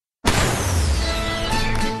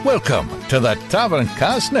Welcome to the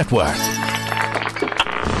Taverncast Network.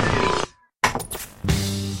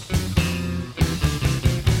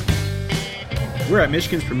 We're at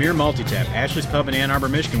Michigan's premier multi-tap, Ashley's Pub in Ann Arbor,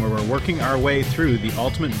 Michigan, where we're working our way through the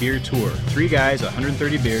Ultimate Beer Tour. 3 guys,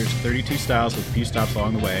 130 beers, 32 styles with a few stops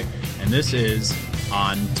along the way, and this is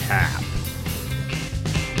On Tap.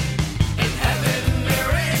 In heaven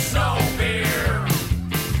there is no beer,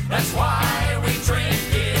 that's why we drink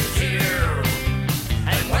it here.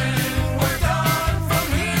 And when we're done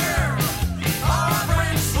from here, our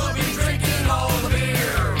friends will be drinking all the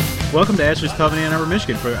beer. Welcome to Ashley's Pub in Ann Arbor,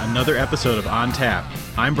 Michigan for another episode of On Tap.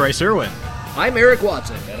 I'm Bryce Irwin. I'm Eric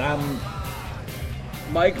Watson. And I'm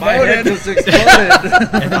Mike. My head just exploded.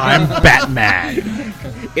 And I'm Batman.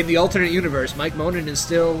 In the alternate universe, Mike Monin is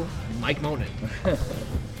still Mike Monin.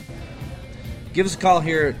 Give us a call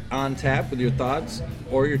here on Tap with your thoughts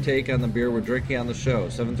or your take on the beer we're drinking on the show.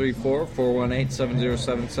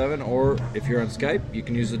 734-418-7077. Or if you're on Skype, you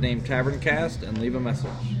can use the name Taverncast and leave a message.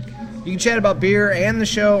 You can chat about beer and the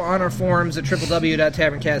show on our forums at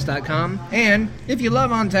www.taverncast.com. And if you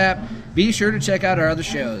love On Tap, be sure to check out our other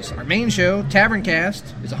shows. Our main show,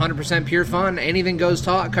 Taverncast, is 100% pure fun, anything goes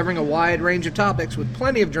talk, covering a wide range of topics with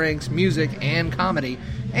plenty of drinks, music, and comedy.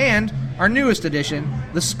 And our newest edition,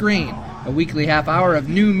 The Screen, a weekly half hour of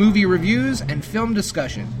new movie reviews and film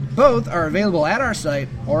discussion. Both are available at our site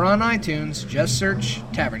or on iTunes. Just search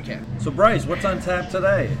Taverncast. So, Bryce, what's on tap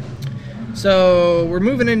today? So we're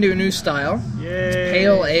moving into a new style. Yay. It's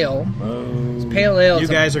pale ale. It's pale ale. You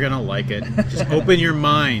guys are going to like it. Just open your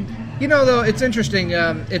mind. You know, though, it's interesting.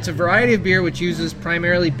 It's a variety of beer which uses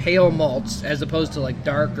primarily pale malts as opposed to like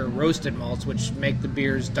dark or roasted malts, which make the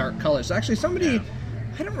beers dark colors. Actually, somebody,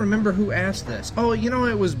 I don't remember who asked this. Oh, you know,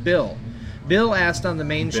 it was Bill. Bill asked on the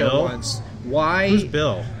main show once why. Who's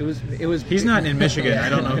Bill? It was. He's not in Michigan. I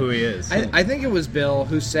don't know who he is. I think it was Bill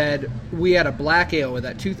who said we had a black ale with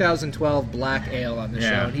that 2012 black ale on the show,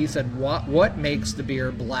 and he said what makes the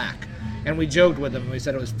beer black? And we joked with him. We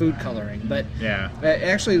said it was food coloring, but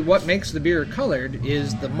actually, what makes the beer colored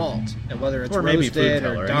is the malt, and whether it's roasted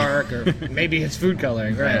or dark, or maybe it's food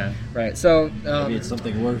coloring. Right, Yeah. right. So Maybe it's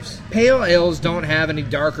something worse. pale ales don't have any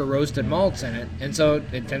dark or roasted malts in it, and so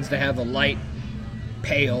it tends to have a light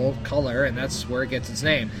pale color, and that's where it gets its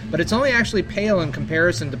name. But it's only actually pale in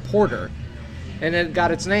comparison to porter. And it got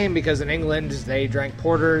its name because in England they drank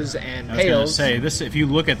porters and I was going to pales. say, this. If you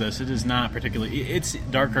look at this, it is not particularly... It's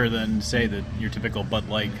darker than, say, your typical Bud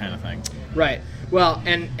Light kind of thing. Right. Well,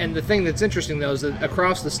 and the thing that's interesting, though, is that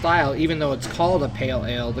across the style, even though it's called a pale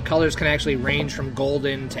ale, the colors can actually range from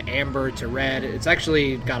golden to amber to red. It's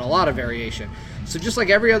actually got a lot of variation. So just like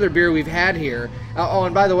every other beer we've had here... oh,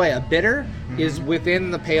 and by the way, a bitter is within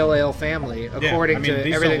the pale ale family, according to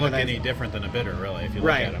these everything don't look that any different than a bitter, really, if you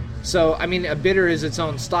look at them. So, I mean, a bitter is its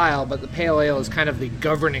own style, but the pale ale is kind of the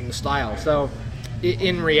governing style. So,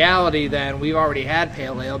 in reality, then, we've already had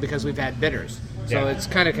pale ale because we've had bitters. So it's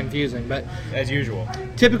kind of confusing, but... As usual.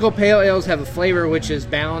 Typical pale ales have a flavor which is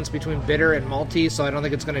balanced between bitter and malty, so I don't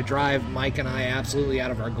think it's going to drive Mike and I absolutely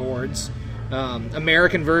out of our gourds.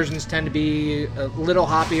 American versions tend to be a little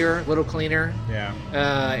hoppier, a little cleaner. Yeah.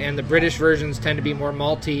 And the British versions tend to be more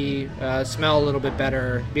malty, smell a little bit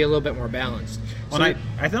better, be a little bit more balanced. Well, So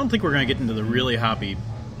I don't think we're going to get into the really hoppy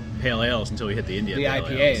pale ales until we hit the India the pale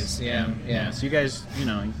IPAs, ales. yeah. So you guys, you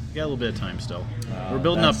got a little bit of time still. We're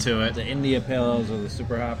building up to it. The India Pale Ales are the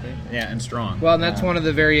super hoppy. Yeah, and strong. Well, and that's one of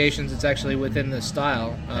the variations that's actually within this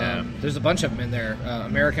style. Yeah. There's a bunch of them in there.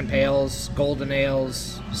 American Pales, Golden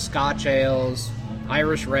Ales, Scotch Ales,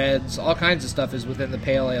 Irish Reds, all kinds of stuff is within the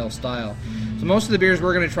Pale Ale style. So most of the beers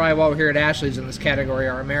we're going to try while we're here at Ashley's in this category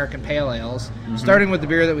are American Pale Ales, starting with the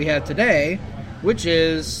beer that we have today, which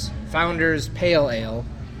is Founders Pale Ale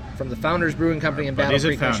from the Founders Brewing Company in Battle These are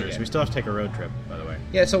Creek, Founders. Michigan. We still have to take a road trip, by the way.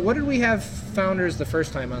 Yeah, so what did we have Founders the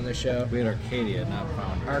first time on this show? We had Arcadia, not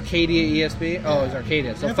Founders. Arcadia ESB? Oh, it was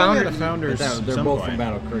Arcadia. So I thought we had Founders... a Founders. They're some both point. from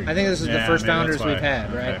Battle Creek. I think this is the Yeah, first maybe Founders that's why. we've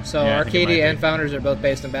had, right? Okay. So Yeah, I think it might Arcadia be. and Founders are both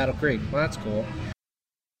based in Battle Creek. Well, that's cool.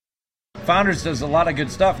 Founders does a lot of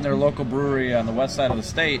good stuff in their local brewery on the west side of the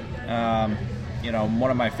state.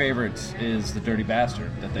 One of my favorites is the Dirty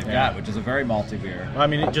Bastard that they've got, which is a very malty beer. Well, I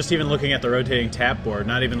mean, just even looking at the rotating tap board,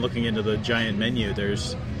 not even looking into the giant menu,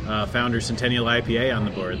 there's Founders Centennial IPA on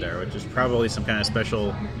the board there, which is probably some kind of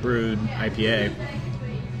special brewed IPA,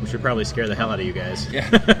 which would probably scare the hell out of you guys.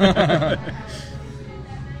 Yeah.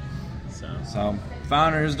 So,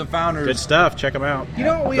 Founders, the Founders. good stuff. Check them out. You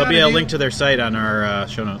know what we There'll ought be to a do? link to their site on our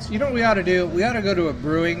show notes. You know what we ought to do? We ought to go to a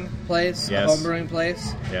brewing place, Yes. a home brewing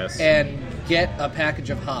place, Yes. and get a package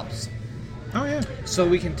of hops. Oh yeah. so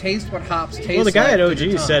we can taste what hops taste. Well, the guy like at to OG the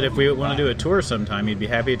tongue. said if we want to do a tour sometime, he'd be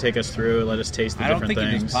happy to take us through, let us taste the I don't different think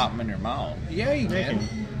you things. just pop them in your mouth. Yeah, you can.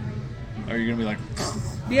 Or you're gonna be like,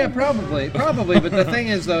 Yeah, probably. But the thing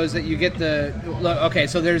is, though, is that you get the look. Okay,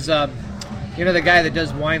 so there's you know, the guy that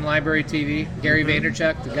does Wine Library TV, Gary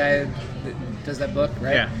Vaynerchuk, the guy that does that book,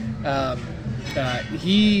 right? Yeah.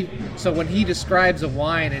 So when he describes a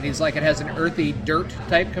wine and he's like, it has an earthy dirt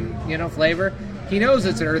type, flavor. He knows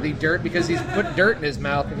it's an earthy dirt because he's put dirt in his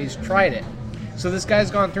mouth and he's tried it. So this guy's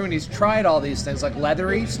gone through and he's tried all these things, like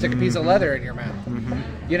leathery. Stick a piece of leather in your mouth.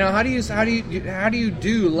 You know, how do you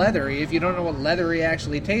do leathery if you don't know what leathery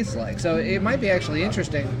actually tastes like? So it might be actually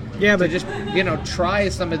interesting. Yeah, but to just try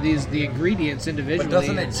some of the ingredients individually. but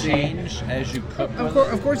doesn't it and see. change as you cook?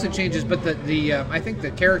 Of course it changes, but the I think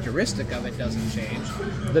the characteristic of it doesn't change.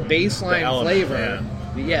 The baseline The element, flavor,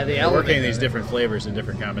 the We're element. working of these it. different flavors and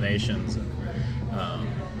different combinations.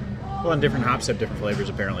 Well, and different hops have different flavors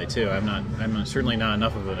apparently too. I'm certainly not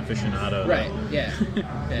enough of an aficionado Right? Yeah.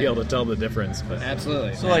 to be able to tell the difference. But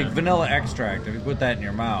Absolutely. So like vanilla extract, if you put that in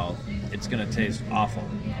your mouth, it's gonna taste awful.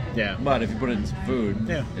 yeah, But if you put it in some food,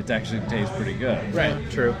 Yeah. it actually tastes pretty good. Right.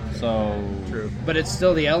 true. So True. But it's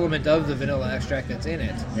still the element of the vanilla extract that's in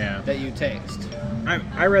it Yeah. that you taste.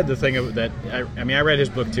 I read the thing of that. I mean, I read his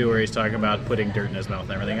book too, where he's talking about putting dirt in his mouth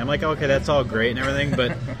and everything. I'm like, okay, that's all great and everything,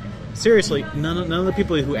 but seriously, none of the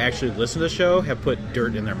people who actually listen to the show have put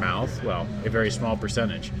dirt in their mouth. Well, a very small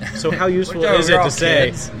percentage. So how useful We're is it all to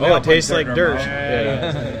say, kids. We oh, all it put tastes dirt like in our dirt, mouth.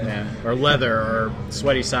 yeah. Or leather, or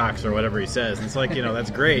sweaty socks, or whatever he says? And it's like,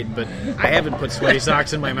 that's great, but I haven't put sweaty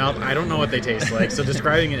socks in my mouth. I don't know what they taste like. So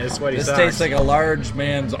describing it as sweaty this socks, tastes like a large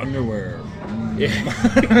man's underwear.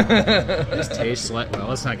 this tastes like. Well,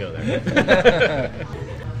 let's not go there.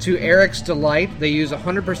 To Eric's delight, they use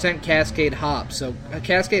 100% Cascade hops. So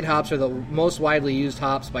Cascade hops are the most widely used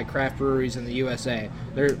hops by craft breweries in the USA.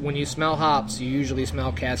 When you smell hops, you usually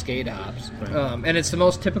smell Cascade hops. Right. And it's the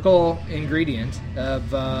most typical ingredient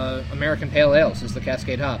of American Pale Ales is the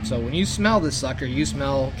Cascade hop. So when you smell this sucker, you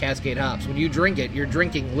smell Cascade hops. When you drink it, you're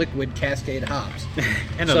drinking liquid Cascade hops.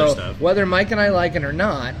 And so other stuff. whether Mike and I like it or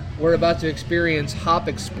not, we're about to experience hop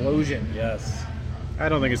explosion. Yes. I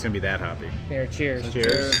don't think it's going to be that hoppy. Here, cheers.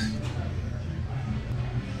 Cheers.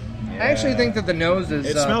 I actually think that the nose is...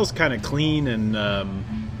 It smells kind of clean and a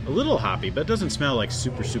little hoppy, but it doesn't smell like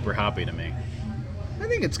super, super hoppy to me. I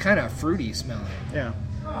think it's kind of fruity smelling. Yeah.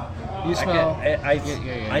 You smell...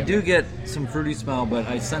 I do get some fruity smell, but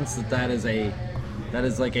I sense that is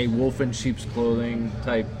like a wolf in sheep's clothing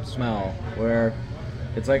type smell, where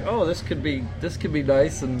it's like, oh, this could be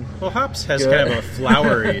nice and Well, hops has Good. kind of a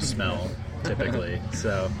flowery smell, typically.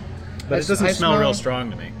 So, but it doesn't I smell smell- real strong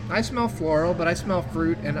to me. I smell floral, but I smell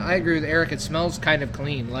fruit, and I agree with Eric. It smells kind of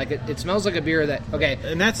clean. Like it smells like a beer that... Okay,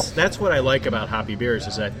 And that's what I like about hoppy beers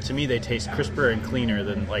is that to me they taste crisper and cleaner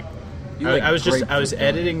than like. You like I was grapefruit,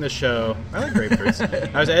 editing the show. I like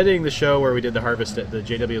grapefruits. I was editing the show where we did the harvest at the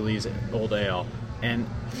J.W. Lee's Old Ale, and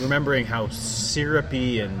remembering how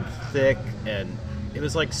syrupy and thick and it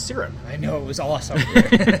was like syrup. I know it was awesome.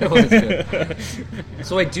 it was good.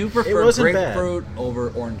 So I do prefer wasn't bad. grapefruit over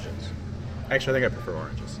oranges. Actually, I think I prefer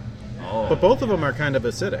oranges. Oh, But both of them are kind of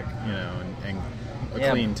acidic, and a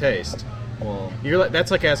Yeah. clean taste. well,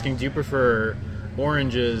 That's like asking, do you prefer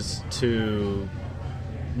oranges to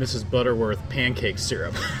Mrs. Butterworth pancake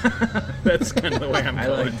syrup? That's kind of the way I'm I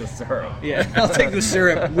going. like the syrup. Yeah, I'll take the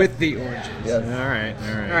syrup with the oranges. Yes. All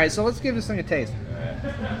right. All right, so let's give this thing a taste.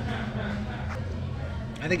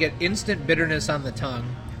 I think an instant bitterness on the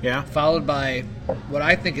tongue, Yeah. followed by what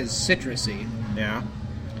I think is citrusy. Yeah.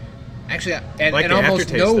 Actually, and, Like and the almost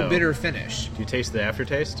aftertaste, no though. bitter finish. Do you taste the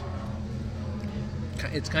aftertaste?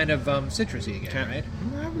 It's kind of citrusy again, Can- right?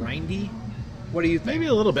 Rindy. What do you think? Maybe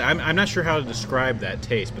a little bit. I'm not sure how to describe that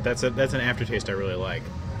taste, but that's an aftertaste I really like.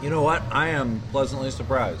 You know what? I am pleasantly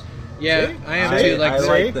surprised. Yeah, See? I am I, too. Like, I See?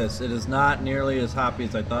 like this. It is not nearly as hoppy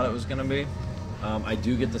as I thought it was going to be. I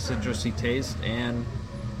do get the citrusy taste, and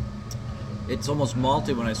it's almost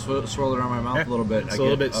malty when I swirl it around my mouth Yeah, a little bit. it's I a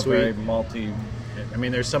little get bit a sweet. very malty. I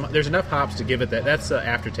mean, there's enough hops to give it that. That's the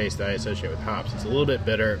aftertaste that I associate with hops. It's a little bit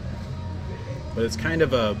bitter, but it's kind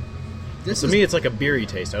of a. this To is me, it's like a beery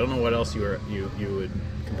taste. I don't know what else you would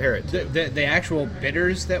compare it to. the actual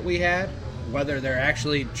bitters that we had, whether they're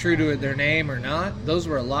actually true to their name or not. Those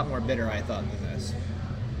were a lot more bitter, I thought, than this.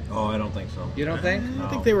 Oh, I don't think so. You don't think? I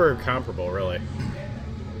think they were comparable, really.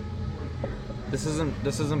 This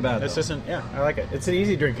isn't bad. This though. isn't. Yeah, I like it. It's an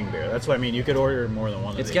easy drinking beer. That's what I mean. You could order more than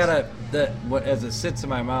one. It's of got these. as it sits in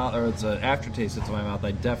my mouth, or it's an aftertaste sits in my mouth.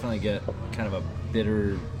 I definitely get kind of a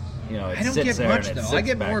bitter. It I don't sits get there much and it though. sits I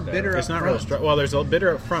get back more there. bitter. It's up not front. real strong. Well, there's a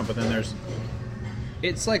bitter up front, but then there's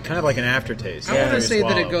It's like kind of like an aftertaste. I want after to you say that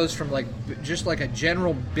swallow. it goes from like just like a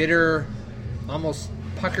general bitter, almost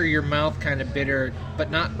pucker your mouth kind of bitter,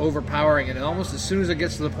 but not overpowering. And almost as soon as it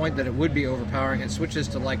gets to the point that it would be overpowering, it switches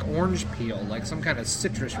to like orange peel, like some kind of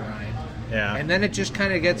citrus rind. Yeah. And then it just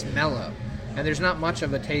kind of gets mellow, and there's not much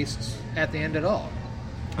of a taste at the end at all,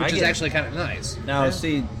 which is actually kind of nice. Now,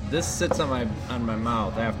 see, this sits on my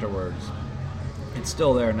mouth afterwards. It's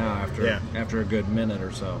still there now after a good minute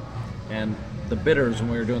or so. And the bitters,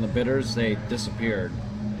 when we were doing the bitters, they disappeared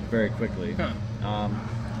very quickly. Huh.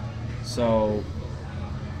 So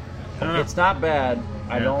it's not bad.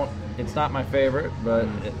 It's not my favorite, but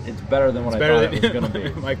it's better than what I thought it was going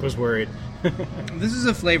to be. Mike was worried. This is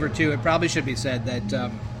a flavor too. It probably should be said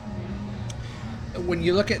that when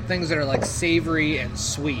you look at things that are like savory and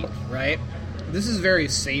sweet, right? This is very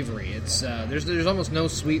savory. It's there's almost no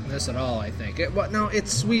sweet in this at all. I think. No,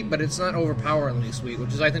 it's sweet, but it's not overpoweringly sweet,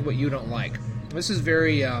 which is I think what you don't like. This is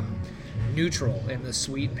very neutral in the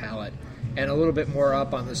sweet palate, and a little bit more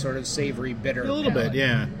up on the sort of savory bitter. A little palate. bit,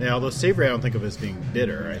 yeah. Although savory, I don't think of as being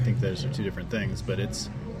bitter. I think those are two different things. But it's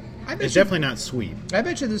I bet it's you- definitely not sweet. I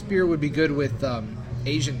bet you this beer would be good with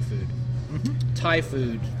Asian food, Thai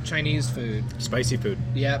food, Chinese food. Spicy food.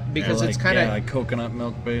 Yeah, because Like, it's kind of like coconut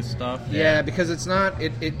milk based stuff. yeah, because it's not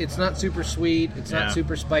it's not super sweet, it's Yeah. not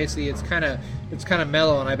super spicy. It's kind of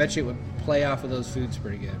mellow, and I bet you it would play off of those foods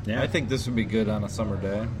pretty good. Yeah. I think this would be good on a summer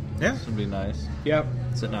day. Yeah. This would be nice. Yep.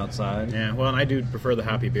 Sitting outside. Yeah. Well, and I do prefer the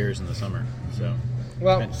hoppy beers in the summer. So.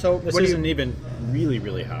 Well, so This what do isn't you even really,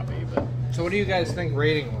 really hoppy, but so what do you guys think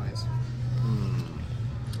rating wise?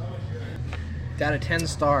 Out of 10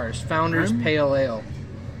 stars, Founders Pale Ale.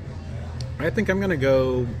 I think I'm gonna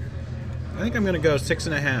go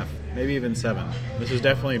 6.5, maybe even 7. This is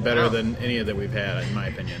definitely better Wow. than any that we've had, in my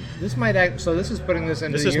opinion. This might act. So this is putting this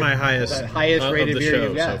into This is my highest, the highest of rated the beer show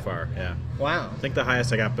you've got so far. Yeah, Wow. I think the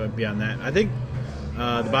highest I got beyond that. I think the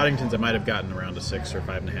Boddingtons I might have gotten around a 6 or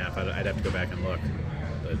 5.5. I'd have to go back and look.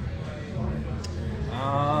 But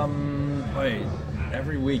Wait.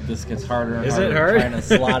 Every week this gets harder and Is harder. it hard? Trying to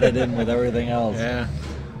slot it in with everything else. yeah,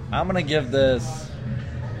 I'm gonna give this.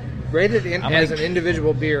 Rated in, I'm as gonna- an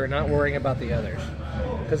individual beer, not worrying about the others,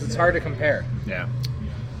 because it's hard to compare. yeah.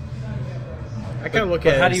 I kind of look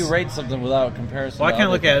But at. how do you rate something without comparison? Well, I to kind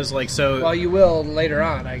of other look at it as like so. Well, you will later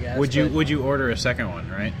on, I guess. Would but- you order a second one,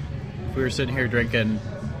 right? If we were sitting here drinking,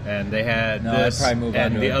 and they had No, I'd this probably move on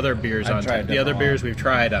and to the it. other beers I'd on try a tap, the other different beers one. we've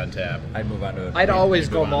tried on tap. I'd move on to it. I'd always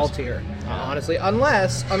be go honest. maltier, honestly,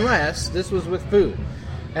 unless this was with food.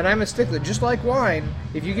 And I'm a stickler, just like wine.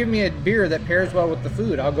 If you give me a beer that pairs well with the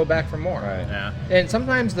food, I'll go back for more. Right. Yeah, And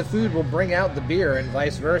sometimes the food will bring out the beer, and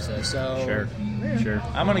vice versa. So sure, sure.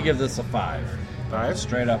 I'm gonna give this a 5. 5?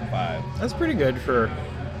 Straight up 5. That's pretty good for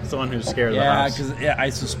someone who's scared of the Yeah, house. because I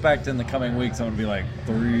suspect in the coming weeks I'm gonna be like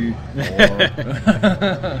 3,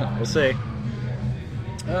 4. We'll see.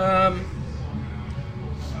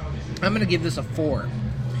 I'm gonna give this a 4.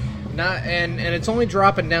 And it's only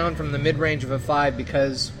dropping down from the mid range of a 5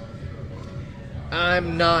 because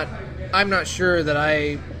I'm not sure that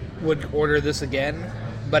I would order this again.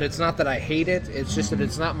 But it's not that I hate it; it's just that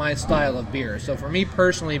it's not my style of beer. So for me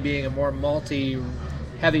personally, being a more malty,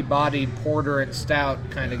 heavy-bodied porter and stout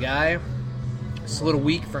kind of guy, it's a little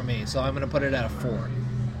weak for me. So I'm gonna put it at a 4.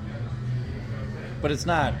 But it's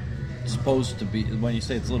not supposed to be. When you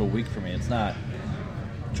say it's a little weak for me, it's not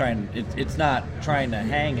trying. It's not trying to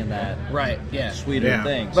hang in that Right? Yeah. sweeter Yeah.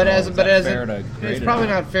 thing. But so as it's but not as fair to grade it's it probably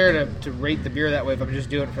on. not fair to rate the beer that way if I'm just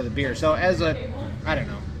doing it for the beer. So as a, I don't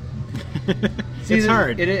know. See, It's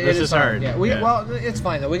hard. It This is is hard. Yeah. Yeah. Well, it's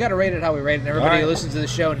fine though. We got to rate it how we rate it. And everybody who All right. listens to the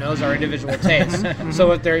show knows our individual tastes.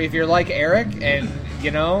 So if you're like Eric and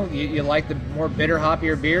you like the more bitter,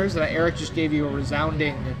 hoppier beers, then Eric just gave you a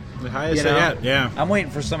resounding. The highest You know? I got, yeah. I'm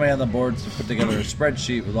waiting for somebody on the boards to put together a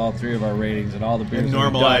spreadsheet with all 3 of our ratings and all the beers And that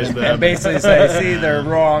we've normalize done, them. and basically say, "See, they're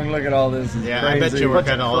wrong. Look at all this. It's Yeah, crazy. I bet you we're Bunch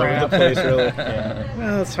kind of of all over crap." the place, really. Yeah.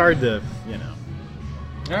 Well, it's hard to,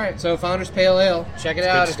 All right. So Founders Pale Ale, check it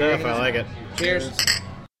out. good if you're stuff. I gonna- like it. Cheers.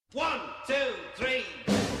 1, 2, 3.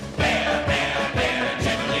 Beer, beer, beer,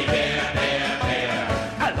 Tivoli beer, beer, beer.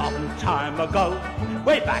 A long time ago,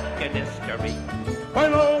 way back in history,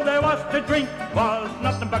 when all there was to drink was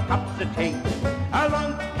nothing but cups of tea.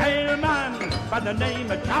 Along came a man by the name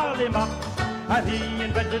of Charlie Mox, and he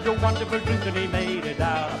invented a wonderful drink and he made it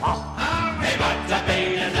out of hops. He might have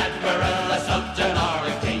been an admiral, a sultan, or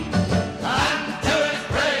a king. And to his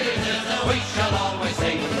praises we shall always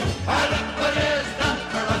sing. And look what he has done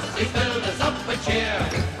for us, he filled us up with cheer.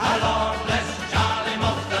 Long bless Charlie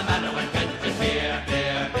Mock, the man who invented beer,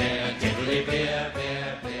 beer, beer, Tivoli beer,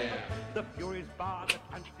 beer, beer. The furious bar, the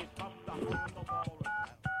country club, the hand of all.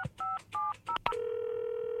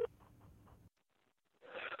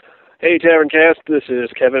 Hey, Tavern Cast. This is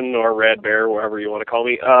Kevin or Rad Bear, whatever you want to call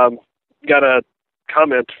me. Got a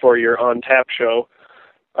comment for your On Tap show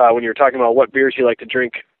when you were talking about what beers you like to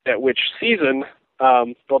drink at which season.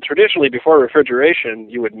 Well, traditionally, before refrigeration,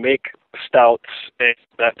 you would make stouts and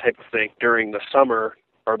that type of thing during the summer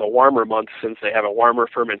or the warmer months, since they have a warmer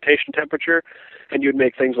fermentation temperature, and you'd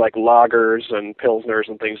make things like lagers and pilsners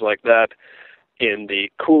and things like that in the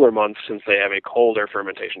cooler months, since they have a colder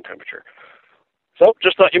fermentation temperature. So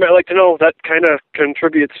just thought you might like to know that kind of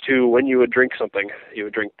contributes to when you would drink something. You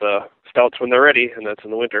would drink the stouts when they're ready, and that's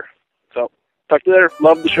in the winter. So talk to you later.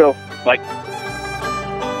 Love the show. Bye.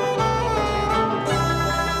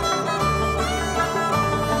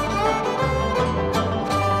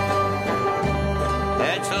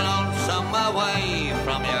 It's lonesome away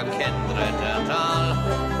from your kindred and all,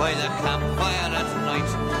 by the campfire at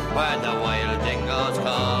night, where the wild dingoes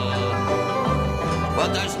call. But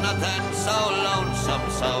there's nothing so lonesome,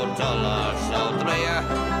 so dull or so drear,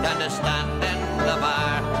 than to stand in the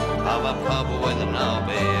bar of a pub with no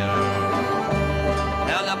beer.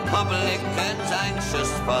 Now the publican's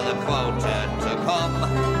anxious for the quota to come.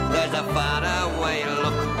 There's a faraway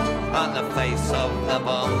look on the face of the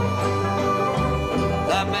bum.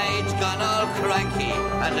 The maid's gone all cranky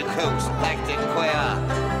and the cook's acting queer.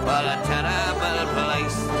 But a terrible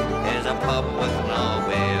place is a pub with no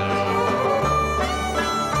beer.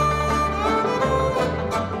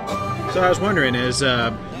 So I was wondering, as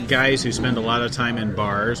guys who spend a lot of time in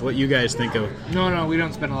bars, what you guys think of? No, we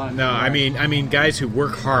don't spend a lot of time. No, in bars. I mean guys who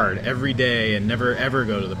work hard every day and never ever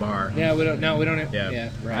go to the bar. Yeah, we don't. No, we don't. Yeah,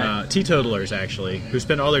 Right. Teetotalers actually, who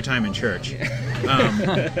spend all their time in church.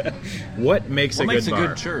 What makes a good bar?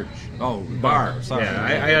 Good church? Oh, bar. Sorry. Yeah,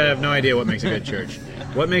 I have no idea what makes a good church.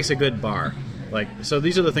 What makes a good bar? Like, so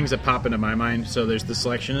these are the things that pop into my mind. So there's the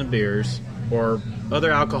selection of beers or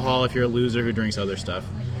other alcohol if you're a loser who drinks other stuff.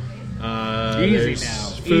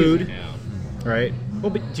 There's food, right? Well,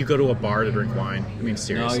 but do you go to a bar to drink wine? I mean,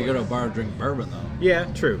 seriously. No, you go to a bar to drink bourbon, though. Yeah,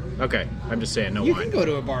 true. Okay, I'm just saying, no You wine. can go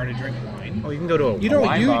to a bar to drink wine. Oh, you can go to a You don't.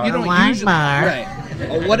 wine You, bar. you don't wine usually, bar. Right.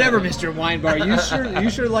 Oh, whatever, Mr. Wine Bar. You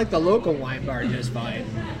sure like the local wine bar just fine.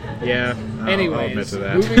 Yeah. I'll admit Anyways, to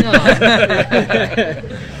that. moving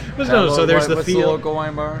on. But no, so there's the What's the field. local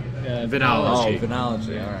wine bar? Vinology. Oh,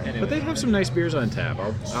 Vinology. All right. But they have some nice beers on tap.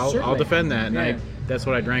 I'll Certainly. defend that. And Yeah. that's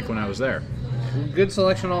what I drank when I was there. Good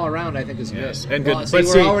selection all around, I think, is Yes, good. and good- Well, but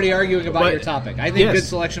we're see, already arguing about but- your topic. I think yes. good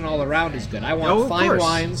selection all around is good. I want Oh, of fine course.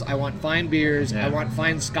 wines. I want fine beers. Yeah. I want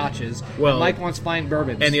fine scotches. Well, and Mike wants fine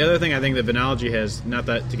bourbons. And the other thing I think that Vinology has, not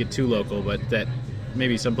that to get too local, but that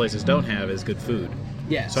maybe some places don't have, is good food.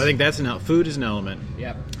 yes. So I think that's food is an element.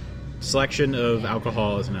 Yep. Selection of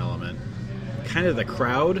alcohol is an element. Kind of the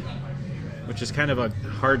crowd, which is kind of a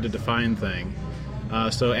hard to define thing.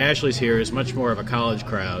 So Ashley's here is much more of a college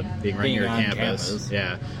crowd, being right near on campus. campus.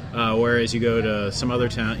 Yeah. Whereas you go to some other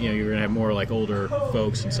town, you're gonna have more like older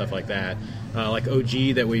folks and stuff like that. Like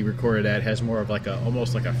OG that we recorded at has more of like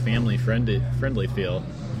almost like a family friendly feel,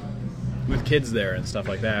 with kids there and stuff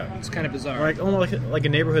like that. It's kind of bizarre. Like almost like a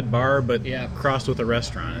neighborhood bar, but Yeah. crossed with a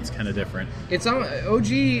restaurant. It's kind of different. It's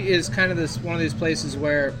OG is kind of one of these places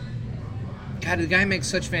where, God, the guy makes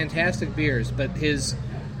such fantastic beers, but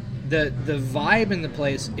the vibe in the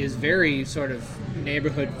place is very sort of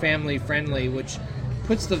neighborhood family friendly, which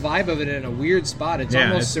puts the vibe of it in a weird spot. It's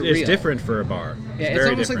almost surreal. It's different for a bar. Yeah, it's very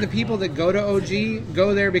almost like different. the people that go to OG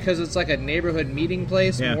go there because it's like a neighborhood meeting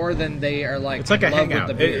place Yeah. more than they are like It's like a in love hangout.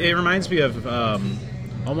 with the beer. It reminds me of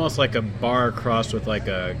almost like a bar crossed with like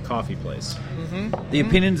a coffee place. The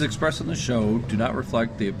opinions expressed in the show do not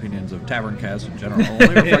reflect the opinions of Tavern Cast in general. Only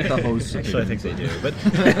reflect the host's Actually, I opinions. think they do,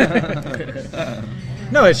 but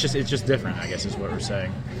no, it's just different. I guess is what we're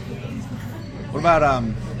saying. What about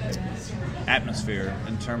atmosphere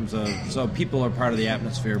in terms of, so people are part of the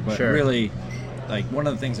atmosphere, but Sure. really, like one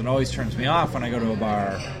of the things that always turns me off when I go to a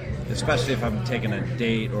bar, especially if I'm taking a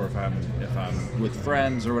date or if I'm with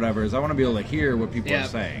friends or whatever, is I want to be able to hear what people Yeah. are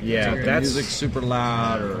saying. Yeah, so if the that's- music's super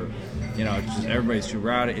loud or it's just everybody's too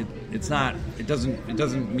rowdy. It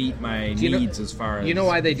doesn't meet my Do you know- needs as far as You know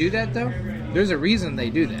why they do that though? There's a reason they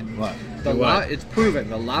do that. What? It's proven.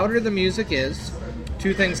 The louder the music is,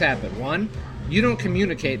 two things happen. One, you don't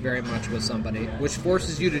communicate very much with somebody, which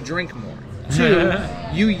forces you to drink more. Two,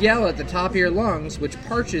 you yell at the top of your lungs, which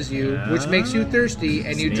parches you, which makes you thirsty,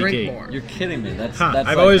 and you Sneaky. drink more. You're kidding me. That's Huh, that's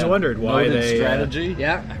I've like always a wondered why noted they, strategy.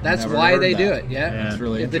 Yeah, I've that's never why heard they do that. it. Yeah, Yeah. That's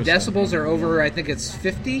really if the interesting. decibels are over, I think it's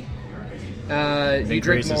 50. You drink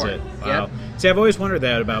increases more. it. Wow. Yep. See, I've always wondered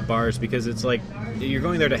that about bars because it's like you're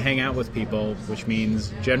going there to hang out with people, which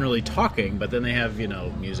means generally talking, but then they have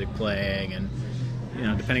music playing and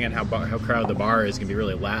depending on how crowded the bar is, can be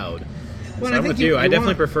really loud. Well, So I I'm think with you. I definitely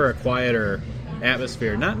want- prefer a quieter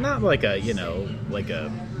atmosphere, not like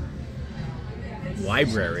a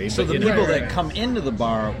library. So but, the people right. that come into the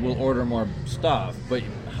bar will order more stuff, but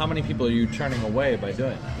how many people are you turning away by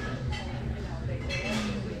doing that?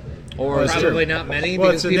 Or is Probably it, not many, Well,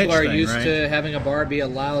 because it's a people niche are thing, used right? to having a bar be a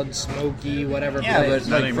loud, smoky, whatever yeah, place. but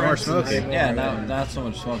Not like, anymore for instance- smoking. Yeah, not so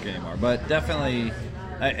much smoking anymore. But definitely,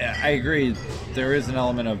 I agree. There is an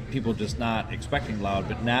element of people just not expecting loud.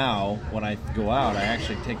 But now, when I go out, I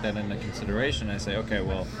actually take that into consideration. I say, okay,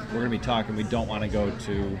 well, we're going to be talking. We don't want to go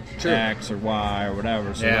to X or Y or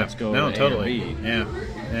whatever. So let's go to totally. A or B.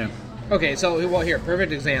 Yeah. Okay, so, well, here,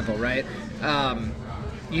 perfect example, right?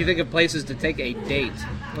 You think of places to take a date.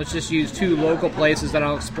 Let's just use 2 local places that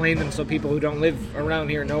I'll explain them so people who don't live around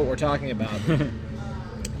here know what we're talking about.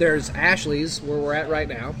 There's Ashley's, where we're at right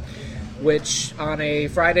now, which on a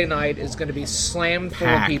Friday night is going to be slammed full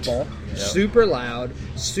Packed. of people, super loud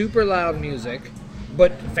music,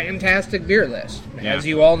 but fantastic beer list, as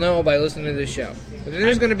you all know by listening to this show. But then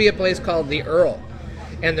there's going to be a place called the Earl.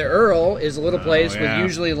 And the Earl is a little place with yeah.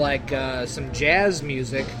 usually like some jazz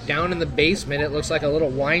music down in the basement. It looks like a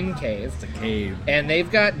little wine cave. The cave. And they've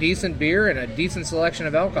got decent beer and a decent selection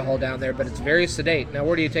of alcohol down there, but it's very sedate. Now,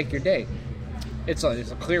 where do you take your date? It's a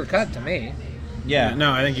clear cut to me. Yeah.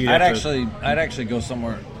 No, I think you'd I'd have to- actually go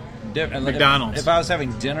somewhere different. McDonald's. If I was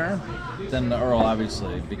having dinner, then the Earl,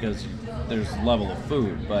 obviously, because there's level of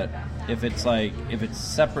food. But if it's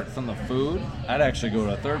separate from the food, I'd actually go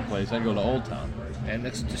to a third place. I'd go to Old Town. And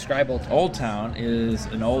it's describable. Old Town is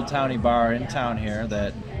an old towny bar in town here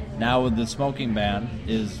that now with the smoking ban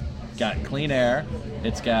is got clean air,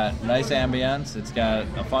 it's got nice ambience, it's got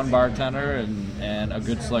a fun bartender and a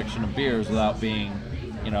good selection of beers without being,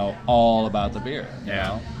 all about the beer. You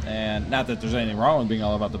know? And not that there's anything wrong with being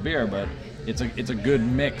all about the beer, but it's a good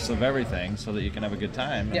mix of everything so that you can have a good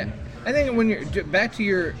time. Yeah, I think when you're back to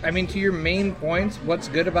your main points, what's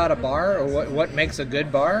good about a bar or what makes a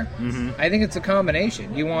good bar? Mm-hmm. I think it's a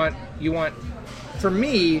combination. You want. For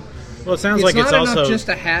me, Well, it sounds it's like not it's enough also just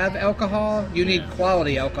to have alcohol. You need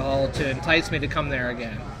quality alcohol to entice me to come there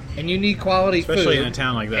again, and you need quality Especially food, in a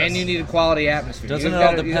town like this. and you need a quality atmosphere. Doesn't You've it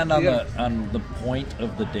all gotta- depend you gotta- on the point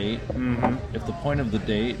of the date? Mm-hmm. If the point of the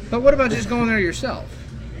date, But what about just going there yourself?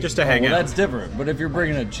 just to hang well, out. that's different. But if you're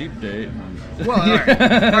bringing a cheap date, Well, all right.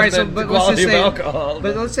 All right. So, Then but the let's just quality of say, alcohol.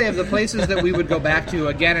 but let's say of the places that we would go back to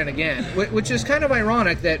again and again, which is kind of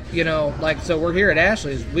ironic that so we're here at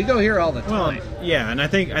Ashley's. We go here all the Well, time. yeah, and I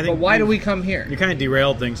think. But why do we come here? You kind of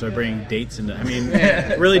derailed things by bringing dates into. I mean,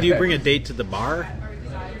 really, do you bring a date to the bar?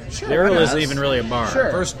 Sure, The Earl why isn't not? even really a bar.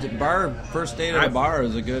 Sure. first date at a bar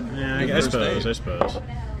is a good. Yeah, good I first date. suppose.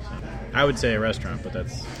 I would say a restaurant, but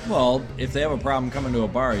that's Well, if they have a problem coming to a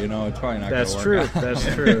bar, it's probably not. that's gonna true. work out. That's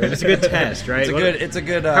true. It's a good test, right? It's a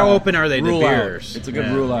good. How open are they to rule out. beers? It's a good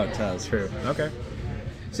Yeah. rule out test. True. Okay.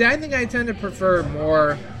 See, I think I tend to prefer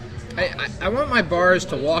more. I want my bars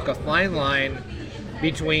to walk a fine line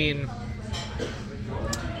between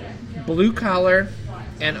blue collar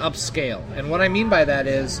and upscale. And what I mean by that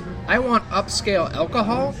is I want upscale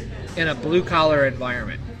alcohol in a blue collar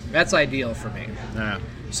environment. That's ideal for me. Yeah.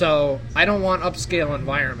 So I don't want upscale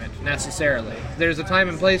environment necessarily. There's a time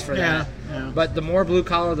and place for that. Yeah. But the more blue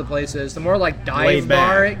collar the place is, the more like dive Laid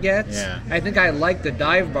bar back. it gets. Yeah. I think I like the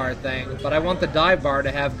dive bar thing, but I want the dive bar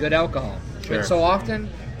to have good alcohol. Sure. And so often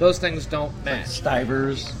those things don't match.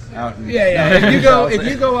 Stivers out in Yeah. If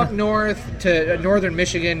you go up north to northern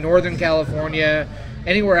Michigan, northern California,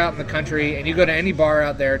 anywhere out in the country, and you go to any bar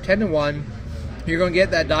out there, 10 to 1, you're going to get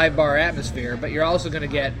that dive bar atmosphere, but you're also going to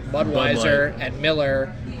get Budweiser and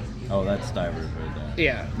Miller. Oh, that's Stivers right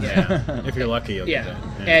there. Yeah. If you're lucky, you'll Yeah.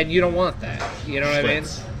 get that. And you don't want that. You know what I mean?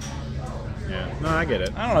 Schlitz. Yeah. No, I get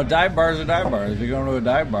it. I don't know. Dive bars are dive bars. If you're going to a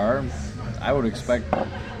dive bar, I would expect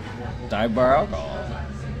dive bar alcohol.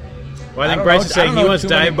 Well, I think I don't Bryce know- is I saying don't he know wants too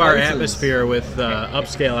many dive bar places. atmosphere with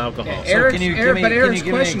upscale alcohol. Eric's, can you give Eric, me- but can Eric's you give me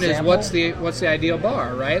an question is, example? what's the ideal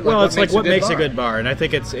bar, right? Well, it's like what makes bar? a good bar, and I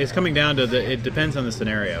think it's coming down to it depends on the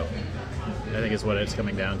scenario. I think is what it's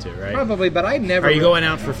coming down to, right? Probably, but I never. Are you going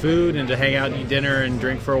out for food and to hang out and eat dinner and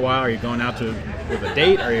drink for a while? Are you going out with a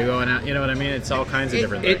date? Are you going out? You know what I mean? It's all kinds of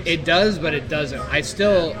different things. It does, but it doesn't.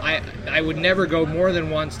 I would never go more than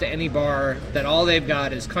once to any bar that all they've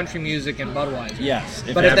got is country music and Budweiser. Yes.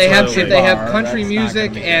 But if they have Absolutely. country that's not music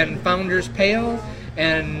gonna be and good. Founders Pale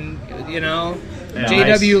and Yeah.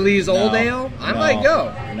 J.W. Lee's Old No. Ale, I No. might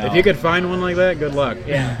go. No. If you could find one like that, good luck.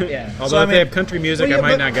 Yeah. Although So, I if they mean- have country music, Well, I yeah,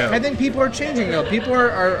 might but not go. I think people are changing though. People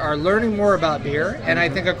are learning more about beer, and I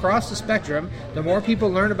think across the spectrum, the more people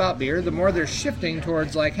learn about beer, the more they're shifting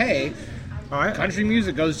towards like, hey, country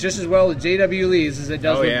music goes just as well with J.W. Lee's as it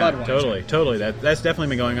does with Budweiser. Totally. That's definitely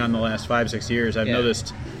been going on the last 5-6 years. I've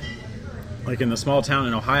noticed, like in the small town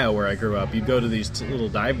in Ohio where I grew up, you'd go to these little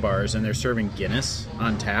dive bars and they're serving Guinness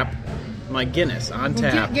on tap. I'm like, Guinness on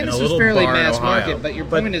tap Guinness in a was little fairly bar in mass Ohio. market, but your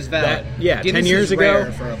point is valid. Yeah, Guinness 10 years is ago,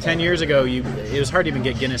 rare for a 10 bar. years ago, it was hard to even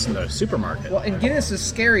get Guinness in the supermarket. Well, and Guinness is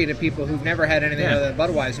scary to people who've never had anything other than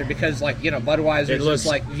Budweiser because, like, Budweiser It is looks just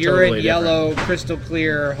like totally urine, different. yellow, crystal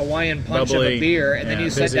clear Hawaiian punch Bubbly, of a beer, and then you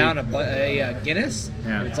fizzy. set down a Guinness.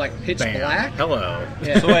 Yeah. It's like pitch Bam. black. Hello.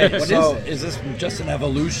 Yeah. So wait, What so is it? is this just an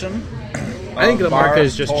evolution? I think of the market bars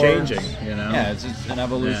is just towards- changing, Yeah, it's just an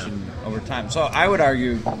evolution over time. So I would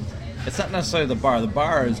argue it's not necessarily the bar. The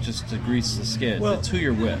bar is just to grease the skids. Well- It's who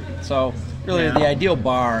you're with. So really, the ideal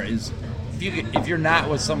bar is if you're not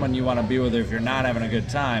with someone you want to be with, or if you're not having a good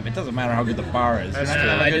time, it doesn't matter how good the bar is. You're not having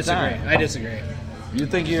a I good disagree. time. I disagree. You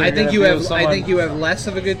think you're? I think gonna you be have. with I someone- think you have less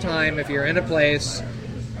of a good time if you're in a place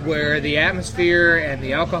where the atmosphere and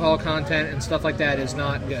the alcohol content and stuff like that is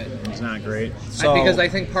not good. It's not great. So, Because I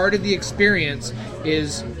think part of the experience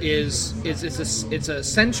is it's a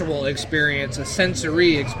sensual experience, a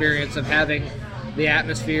sensory experience of having the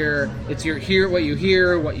atmosphere. It's what you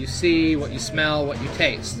hear, what you see, what you smell, what you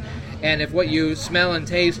taste. And if what you smell and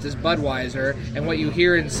taste is Budweiser, and what you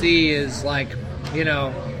hear and see is like,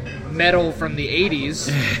 metal from the 80s,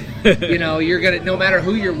 you're gonna, no matter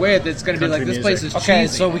who you're with, it's gonna be like, Country this place is music. okay,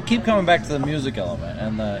 cheesy. so we keep coming back to the music element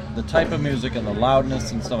and the type of music and the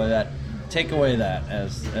loudness and stuff like that. Take away that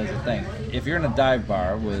as a thing. If you're in a dive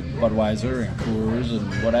bar with Budweiser and Coors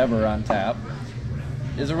and whatever on tap,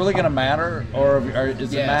 is it really going to matter, or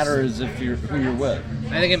does it Yes. matter as if you're who you're with?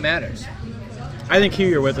 I think it matters. I think who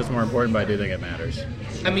you're with is more important, but I do think it matters.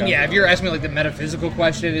 I mean, yeah, if you're asking me like the metaphysical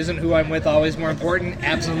question, isn't who I'm with always more important?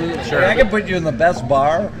 Absolutely. Sure. I can put you in the best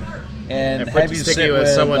bar and have you stick sit you with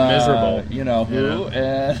someone miserable. You know who?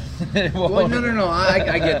 And it Well, won't- no.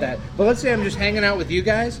 I get that. But let's say I'm just hanging out with you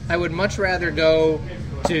guys. I would much rather go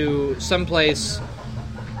to someplace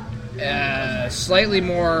slightly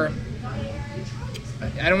more.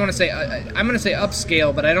 I don't want to say. I'm going to say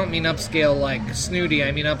upscale, but I don't mean upscale like snooty.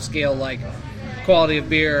 I mean upscale like quality of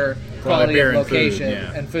beer, quality beer of and food, location,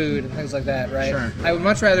 yeah. and food and things like that. Right. Sure. I would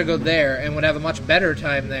much rather go there and would have a much better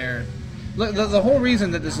time there. Look, the whole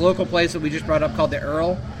reason that this local place that we just brought up called the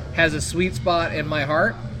Earl has a sweet spot in my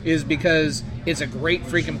heart is because it's a great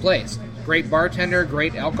freaking place. Great bartender,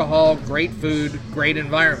 great alcohol, great food, great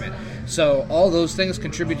environment. So all those things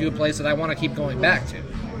contribute to a place that I want to keep going back to.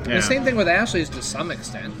 And Yeah. the same thing with Ashley's to some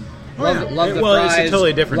extent. Yeah. Love the Well, fries, it's a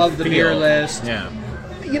totally different love the beer feel. list. Yeah.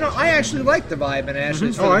 I actually like the vibe in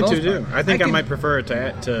Ashley's for Oh, the I most do too. part. I think I can- might prefer it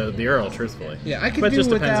to the Earl, truthfully. Yeah, I could but it do just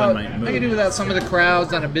depends without. on my mood. I could do without some of the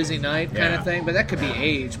crowds on a busy night, kind Yeah. of thing. But that could be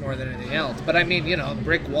age more than anything else. But I mean,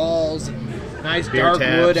 brick walls and nice Beer dark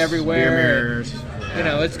taps, wood everywhere. beer mirrors.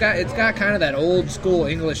 It's got kind of that old school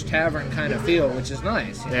English tavern kind of feel, which is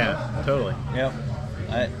nice. you know? Yeah, totally. Yep.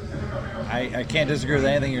 I can't disagree with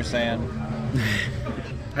anything you're saying.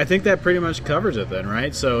 I think that pretty much covers it then,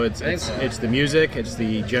 right? So it's think so. it's the music, it's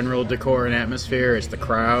the general decor and atmosphere, it's the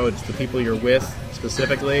crowd, it's the people you're with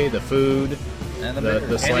specifically, the food, And the beer. And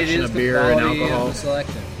it selection is of the beer and quality alcohol. of the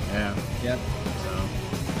selection. Yeah, Yep. so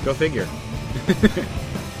go figure.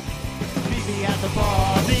 Meet me at the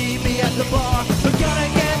bar, meet me at the bar. We're gonna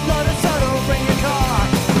get loaded, so don't bring your car.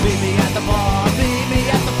 Meet me at the bar, meet me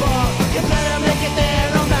at the bar. You better make it there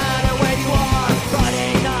no matter where you are.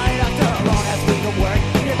 Friday night after a long ass week of work.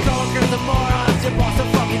 Your coworkers are morons, your boss a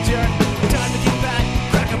fucking jerk. Time to get back,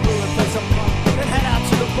 crack a brew and play some punk. Then head out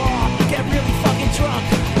to the bar, get really fucking drunk.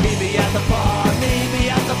 Meet me at the bar, meet me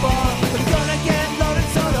at the bar. We're gonna get loaded,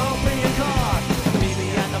 so don't bring your car. Meet me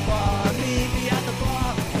at the bar, meet me at the bar.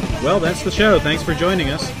 Well, that's the show. Thanks for joining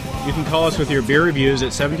us. You can call us with your beer reviews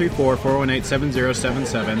at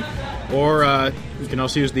 734-418-7077, or you can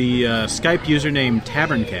also use the Skype username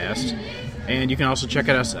TavernCast. And you can also check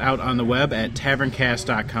us out on the web at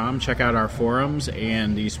taverncast.com. Check out our forums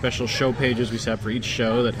and the special show pages we set up for each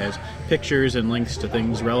show that has pictures and links to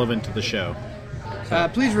things relevant to the show.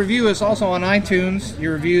 Please review us also on iTunes.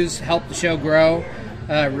 Your reviews help the show grow.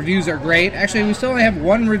 Reviews are great. Actually, we still only have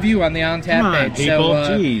one review on the On Tap Come on, page. people.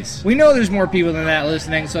 So, Jeez. we know there's more people than that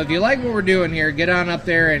listening. So if you like what we're doing here, get on up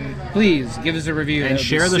there and please give us a review. And That would be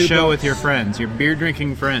share the super- show with your friends, your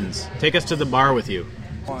beer-drinking friends. Take us to the bar with you.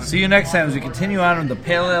 See you next time as we continue on with the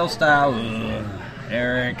Pale Ale style. Ugh,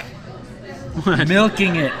 Eric.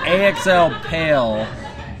 Milking it. AXL Pale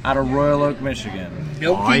out of Royal Oak, Michigan.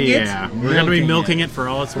 Milking Oh, yeah. it? We're going to be Milking milking it for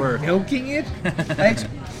all it's worth. Milking it?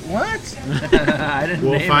 What? I didn't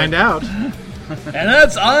We'll name find it. out. And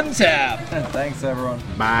that's On Tap. Thanks, everyone.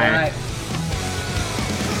 Bye. Bye.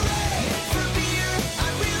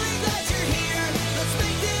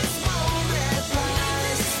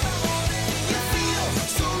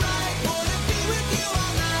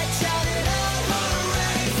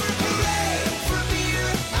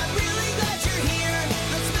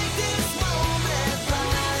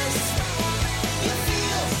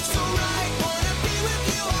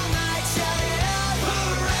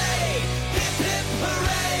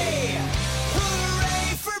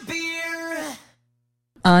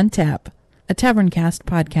 On Tap, a Taverncast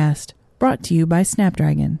podcast brought to you by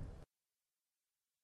Snapdragon.